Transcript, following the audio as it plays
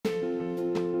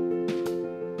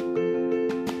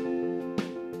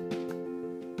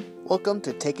Welcome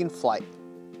to Taking Flight.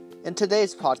 In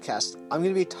today's podcast, I'm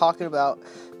going to be talking about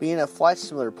being a flight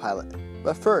simulator pilot.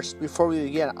 But first, before we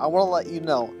begin, I want to let you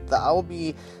know that I will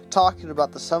be talking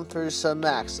about the 737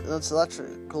 MAX and its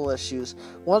electrical issues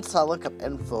once I look up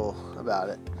info about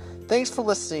it. Thanks for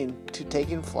listening to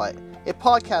Taking Flight, a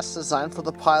podcast designed for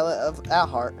the pilot at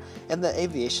heart and the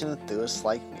aviation enthusiast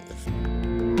like me.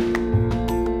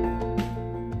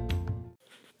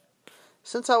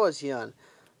 Since I was young,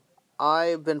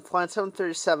 I've been flying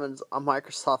 737s on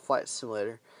Microsoft Flight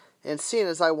Simulator, and seeing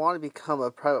as I want to become a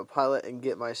private pilot and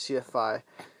get my CFI,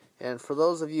 and for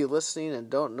those of you listening and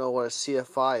don't know what a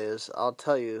CFI is, I'll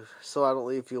tell you so I don't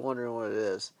leave you wondering what it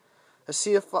is. A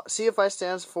CFI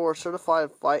stands for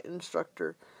Certified Flight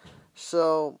Instructor,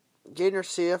 so getting your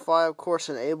CFI, of course,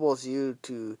 enables you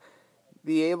to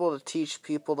be able to teach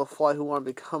people to fly who want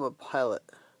to become a pilot.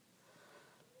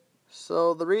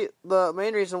 So the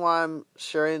main reason why I'm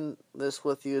sharing this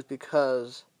with you is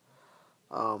because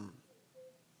I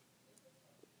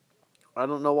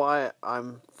don't know why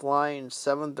I'm flying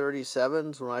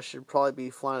 737s when I should probably be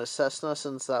flying a Cessna,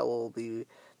 since that will be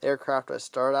the aircraft I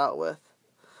start out with.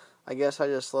 I guess I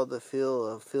just love the feel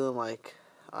of feeling like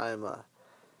I'm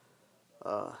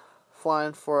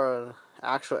flying for an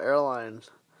actual airline.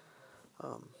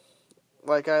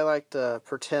 Like I like to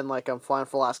pretend like I'm flying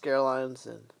for Alaska Airlines,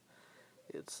 and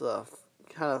it's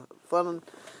kind of fun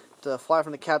to fly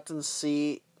from the captain's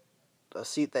seat, a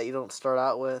seat that you don't start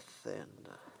out with. And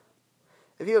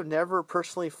if you have never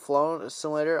personally flown a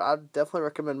simulator, I'd definitely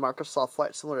recommend Microsoft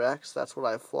Flight Simulator X. That's what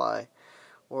I fly.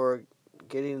 Or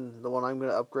getting the one I'm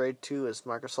going to upgrade to is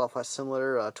Microsoft Flight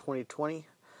Simulator 2020.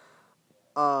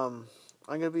 I'm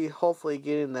going to be hopefully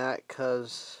getting that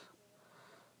because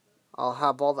I'll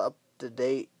have all the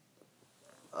up-to-date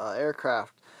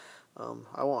aircraft.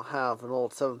 I won't have an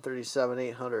old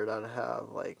 737-800. I'd have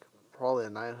probably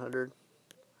a 900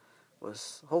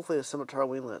 with hopefully a scimitar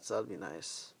winglets. That'd be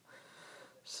nice.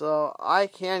 So I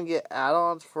can get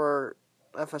add-ons for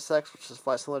FSX, which is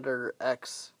Flight Simulator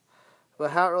X, but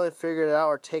I haven't really figured it out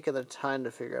or taken the time to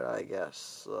figure it out, I guess.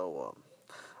 So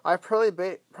I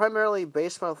primarily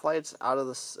base my flights out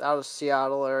of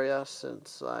Seattle area,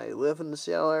 since I live in the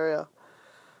Seattle area.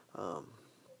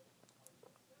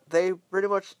 They pretty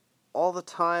much all the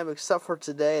time, except for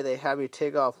today, they have me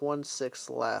take off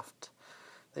 16 left.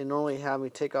 They normally have me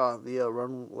take off via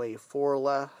runway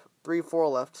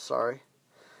 3-4 left, sorry.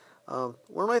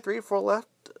 Runway 3-4 left,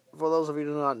 for those of you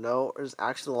who do not know, is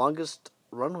actually the longest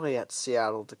runway at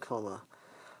Seattle, Tacoma.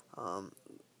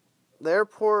 The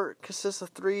airport consists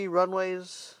of 3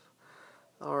 runways,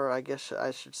 or I guess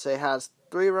I should say has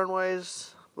 3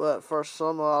 runways, but for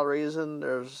some odd reason,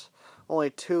 there's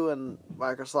only 2 in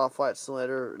Microsoft Flight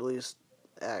Simulator, at least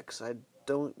X. I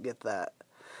don't get that.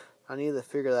 I need to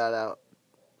figure that out.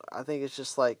 I think it's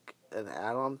just like an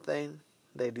add-on thing.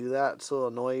 They do that so it'll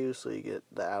annoy you, so you get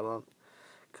the add-on.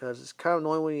 Because it's kind of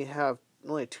annoying when you have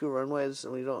only 2 runways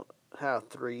and we don't have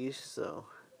 3, so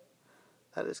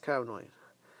that is kind of annoying.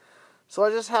 So I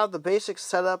just have the basic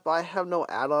setup. I have no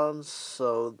add-ons,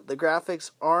 so the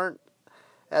graphics aren't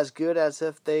as good as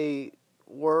if they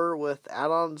were with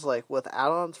add-ons. Like with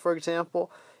add-ons, for example,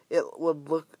 it would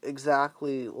look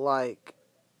exactly like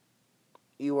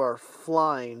you are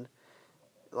flying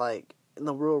like in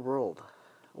the real world.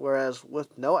 Whereas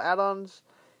with no add-ons,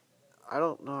 I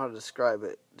don't know how to describe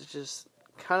it. It just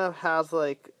kind of has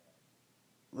like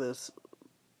this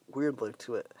weird look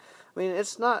to it. I mean,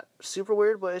 it's not super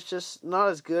weird, but it's just not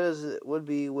as good as it would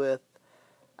be with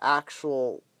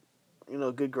actual,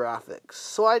 good graphics.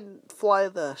 So I fly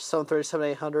the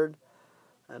 737-800,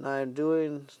 and I'm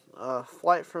doing a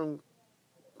flight from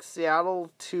Seattle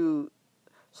to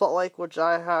Salt Lake, which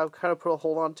I have kind of put a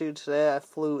hold on to today. I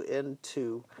flew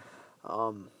into.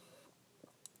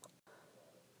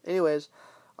 Anyways,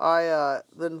 I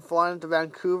then flying into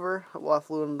Vancouver. Well, I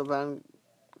flew into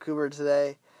Vancouver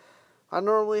today. I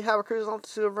normally have a cruise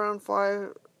altitude of around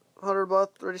 500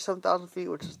 about 37,000 feet,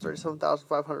 which is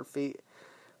 37,500 feet.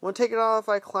 When taking off,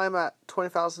 I climb at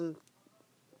 20,000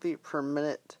 feet per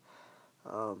minute.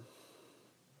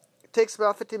 It takes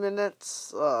about 50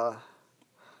 minutes. Never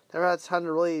had time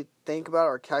to really think about it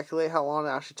or calculate how long it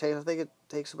actually takes. I think it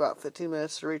takes about 15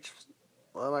 minutes to reach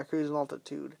my cruising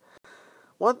altitude.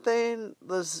 One thing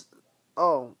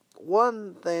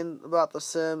about the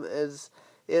sim is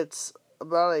it's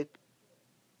about a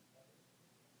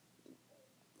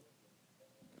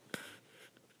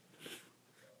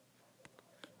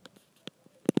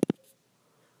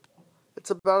It's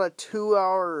about a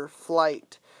 2-hour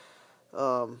flight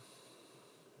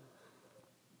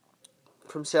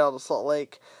from Seattle to Salt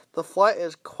Lake. The flight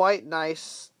is quite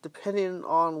nice depending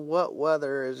on what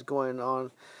weather is going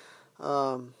on.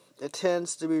 It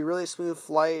tends to be a really smooth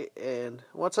flight, and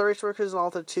once I reach my cruising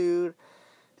altitude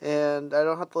and I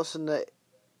don't have to listen to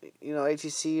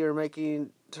ATC or making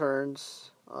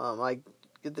turns, I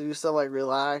get to do stuff like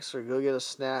relax or go get a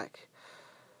snack.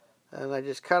 And I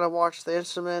just kind of watch the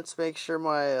instruments, make sure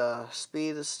my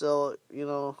speed is still,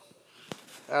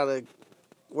 out of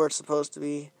where it's supposed to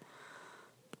be.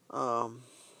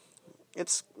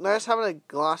 It's nice having a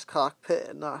glass cockpit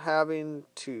and not having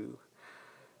to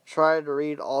try to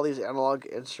read all these analog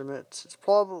instruments. It's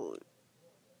probably,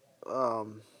 I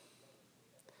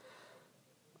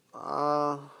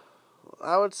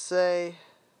would say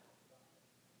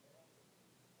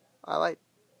I like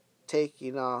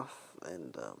taking off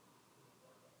and,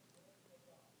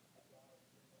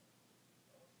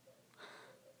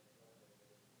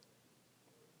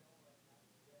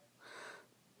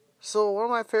 so one of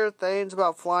my favorite things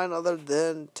about flying other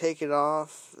than taking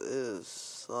off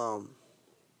is,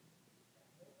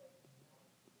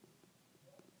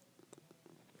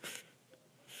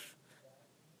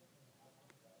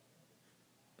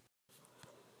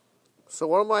 so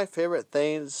one of my favorite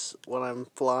things when I'm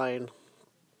flying,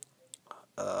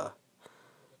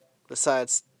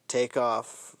 besides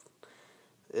takeoff,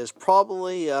 is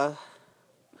probably,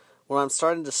 when I'm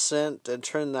starting descent and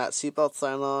turn that seatbelt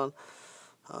sign on,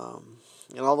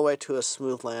 and all the way to a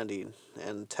smooth landing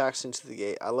and taxiing to the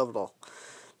gate. I love it all.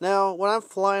 Now, when I'm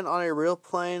flying on a real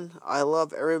plane, I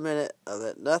love every minute of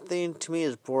it. Nothing to me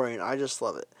is boring. I just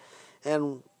love it.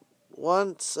 And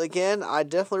once again, I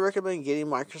definitely recommend getting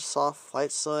Microsoft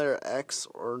Flight Simulator X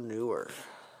or newer.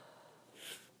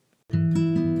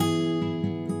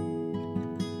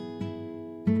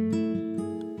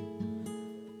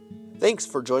 Thanks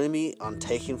for joining me on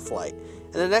Taking Flight.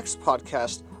 In the next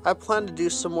podcast, I plan to do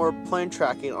some more plane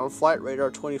tracking on Flight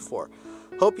Radar 24.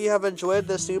 Hope you have enjoyed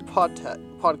this new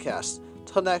podcast.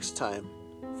 Till next time,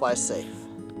 fly safe.